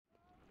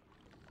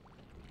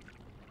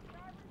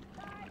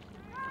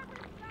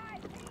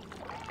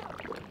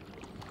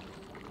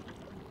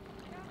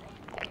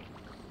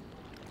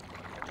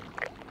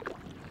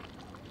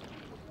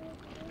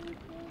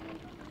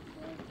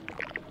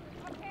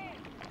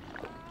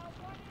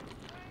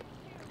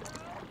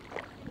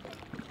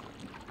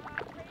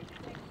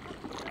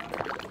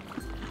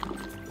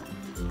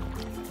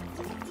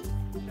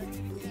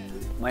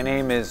My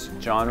name is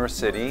John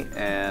Rossetti,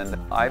 and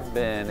I've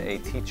been a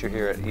teacher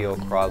here at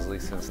Crossley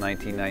since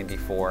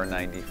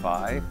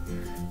 1994-95,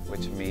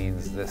 which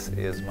means this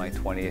is my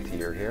 20th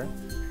year here.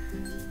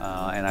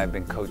 And I've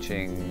been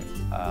coaching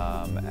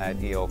at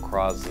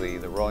Crossley,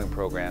 the rowing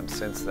program,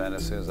 since then.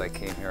 As soon as I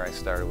came here, I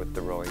started with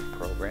the rowing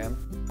program.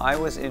 I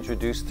was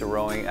introduced to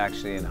rowing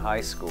actually in high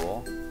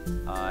school.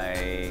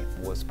 I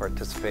was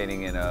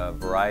participating in a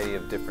variety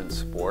of different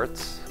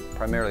sports,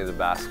 primarily the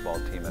basketball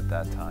team at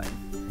that time.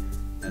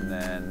 And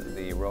then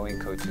the rowing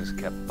coaches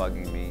kept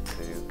bugging me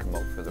to come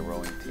out for the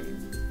rowing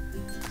team.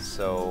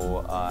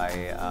 So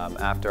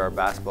after our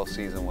basketball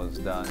season was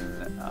done,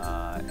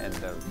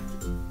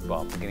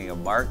 beginning of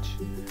March,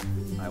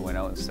 I went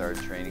out and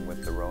started training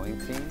with the rowing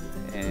team,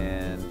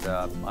 and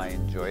I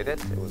enjoyed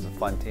it. It was a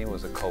fun team. It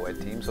was a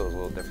co-ed team, so it was a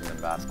little different than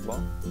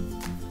basketball.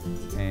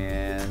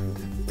 And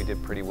we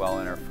did pretty well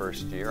in our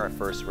first year. Our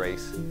first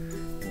race,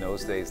 in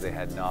those days they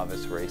had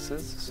novice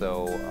races,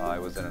 so I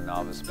was in a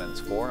novice men's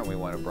 4 and we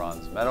won a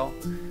bronze medal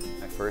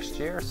my first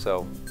year.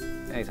 So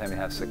anytime you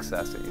have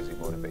success, it usually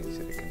motivates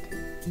you to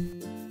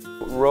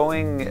continue.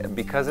 Rowing,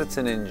 because it's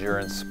an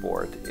endurance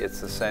sport,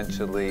 it's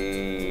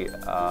essentially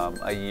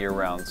a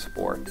year-round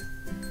sport.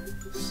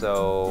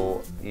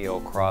 So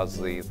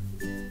Crossley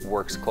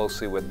works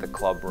closely with the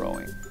club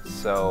rowing.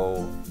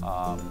 So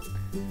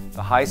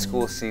the high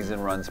school season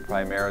runs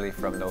primarily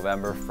from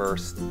November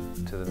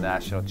 1st to the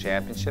national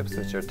championships,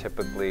 which are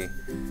typically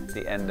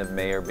the end of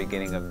May or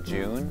beginning of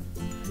June.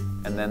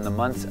 And then the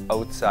months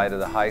outside of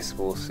the high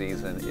school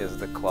season is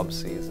the club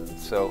season.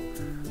 So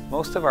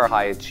most of our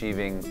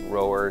high-achieving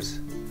rowers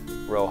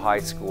row high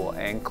school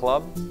and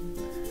club.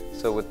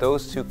 So with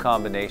those two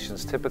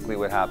combinations, typically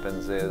what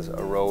happens is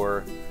a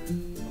rower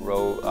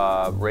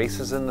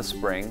races in the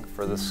spring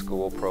for the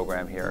school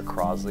program here at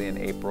Crossley in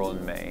April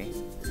and May.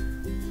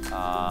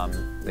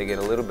 They get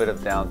a little bit of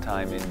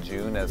downtime in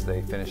June as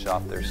they finish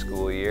off their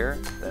school year.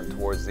 Then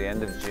towards the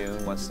end of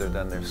June, once they're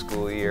done their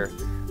school year,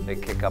 they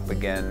kick up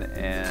again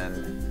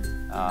and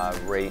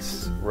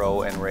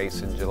row and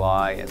race in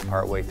July and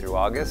partway through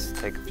August.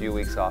 Take a few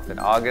weeks off in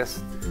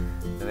August.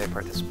 Then they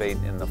participate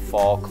in the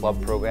fall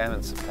club program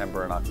in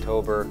September and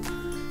October.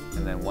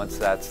 And then once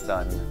that's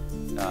done,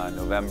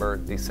 November,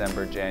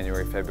 December,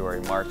 January,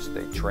 February, March,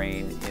 they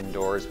train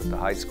indoors with the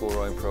high school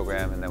rowing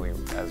program, and then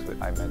as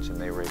I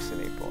mentioned, they race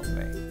in April and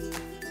May.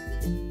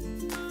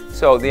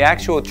 So the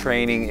actual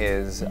training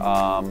is,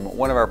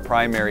 one of our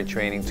primary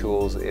training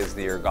tools is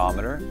the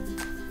ergometer,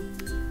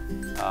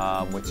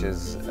 which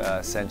is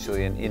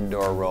essentially an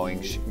indoor rowing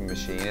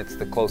machine. It's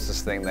the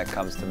closest thing that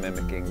comes to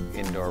mimicking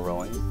indoor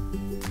rowing.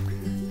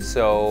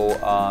 So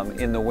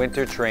in the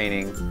winter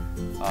training,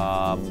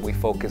 we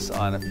focus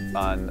on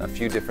a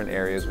few different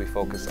areas. We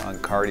focus on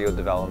cardio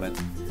development,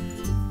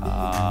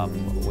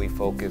 we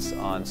focus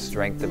on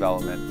strength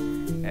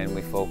development, and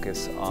we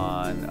focus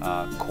on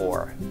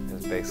core.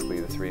 Is basically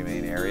the three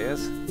main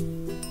areas.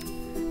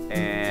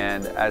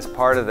 And as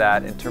part of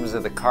that, in terms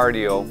of the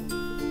cardio,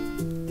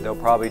 they'll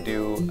probably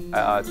do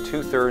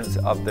 2/3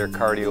 of their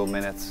cardio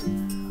minutes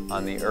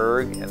on the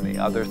erg, and the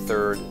other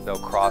third they'll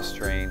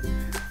cross-train,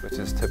 which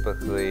is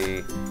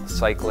typically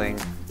cycling,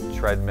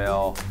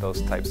 treadmill,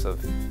 those types of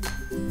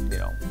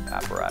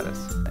apparatus.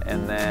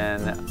 And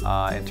then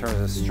in terms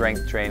of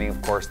strength training,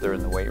 of course, they're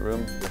in the weight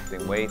room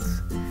lifting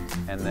weights.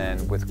 And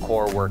then with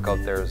core workout,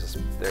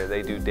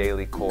 they do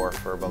daily core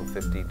for about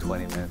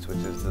 15-20 minutes, which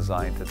is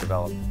designed to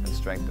develop and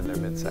strengthen their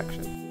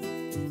midsection.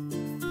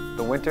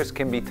 The winters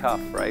can be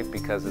tough, right?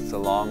 Because it's a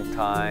long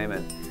time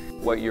and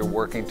what you're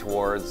working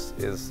towards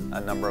is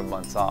a number of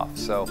months off.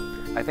 So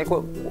I think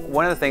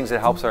one of the things that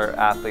helps our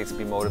athletes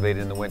be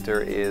motivated in the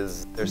winter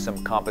is there's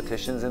some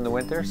competitions in the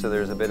winter. So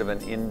there's a bit of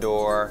an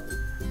indoor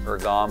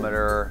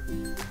ergometer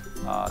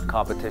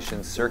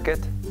competition circuit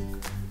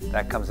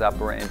that comes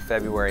up in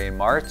February and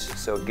March.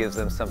 So it gives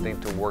them something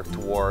to work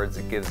towards.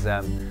 It gives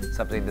them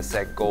something to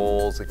set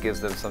goals. It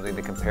gives them something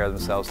to compare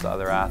themselves to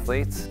other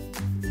athletes.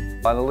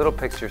 On a little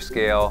picture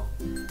scale,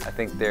 I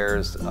think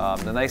there's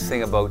the nice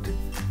thing about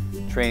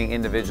training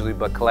individually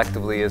but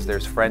collectively is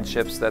there's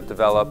friendships that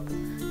develop.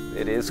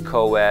 It is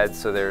co-ed,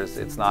 so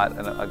it's not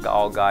an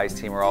all guys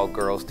team or all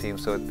girls team,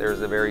 so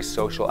there's a very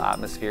social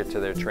atmosphere to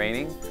their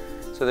training.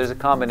 So there's a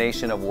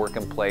combination of work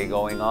and play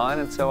going on,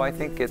 and so I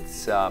think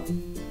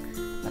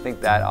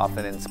that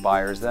often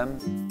inspires them.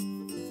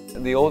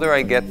 The older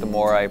I get, the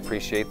more I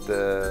appreciate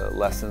the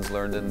lessons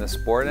learned in this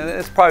sport, and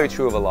it's probably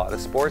true of a lot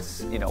of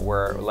sports,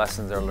 where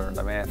lessons are learned.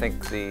 I mean, I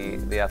think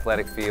the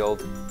athletic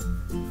field,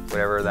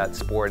 whatever that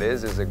sport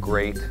is a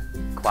great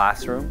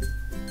classroom,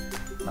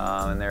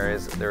 and there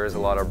is a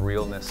lot of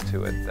realness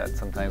to it that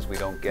sometimes we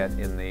don't get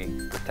in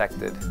the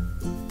protected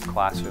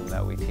classroom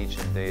that we teach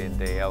day in,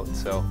 day out.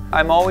 So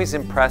I'm always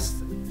impressed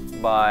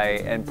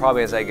by, and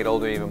probably as I get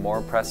older, even more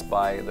impressed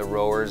by the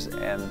rowers,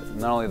 and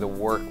not only the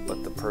work,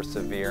 but the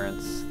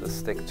perseverance, the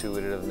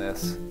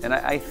stick-to-itiveness. And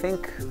I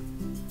think,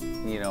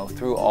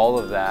 through all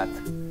of that,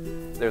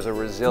 there's a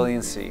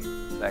resiliency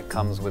that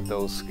comes with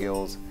those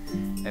skills.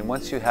 And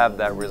once you have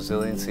that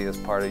resiliency as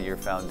part of your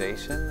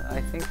foundation,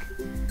 I think,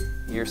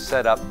 you're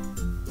set up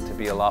to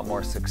be a lot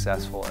more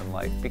successful in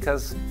life,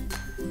 because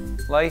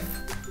life,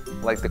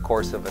 like the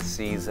course of a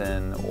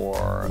season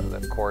or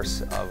the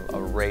course of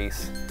a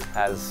race,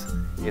 has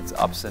its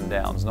ups and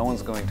downs. No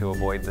one's going to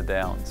avoid the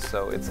downs.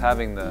 So it's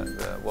having the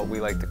what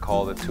we like to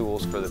call the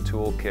tools for the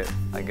toolkit,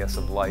 I guess,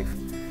 of life,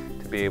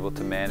 to be able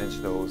to manage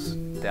those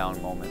down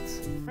moments.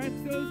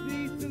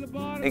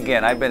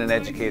 Again, I've been an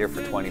educator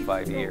for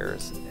 25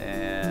 years,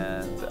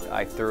 and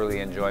I thoroughly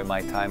enjoy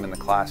my time in the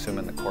classroom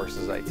and the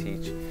courses I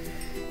teach.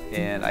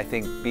 And I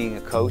think being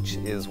a coach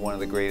is one of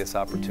the greatest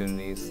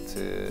opportunities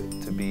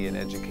to be an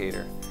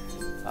educator.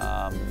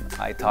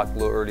 I talked a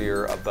little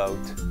earlier about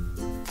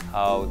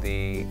how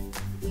the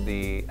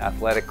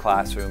athletic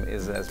classroom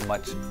is as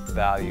much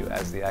value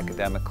as the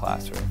academic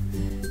classroom.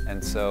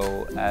 And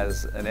so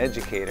as an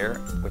educator,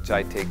 which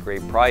I take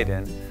great pride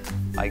in,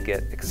 I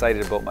get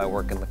excited about my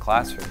work in the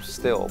classroom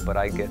still, but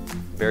I get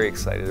very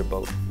excited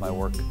about my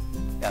work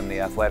on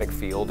the athletic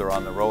field or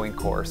on the rowing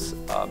course,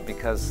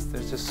 because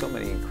there's just so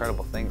many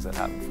incredible things that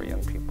happen for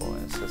young people,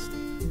 and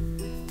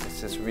it's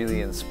just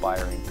really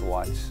inspiring to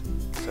watch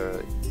sort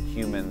of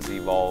humans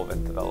evolve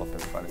and develop in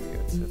front of you.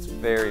 It's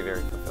very,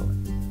 very fulfilling.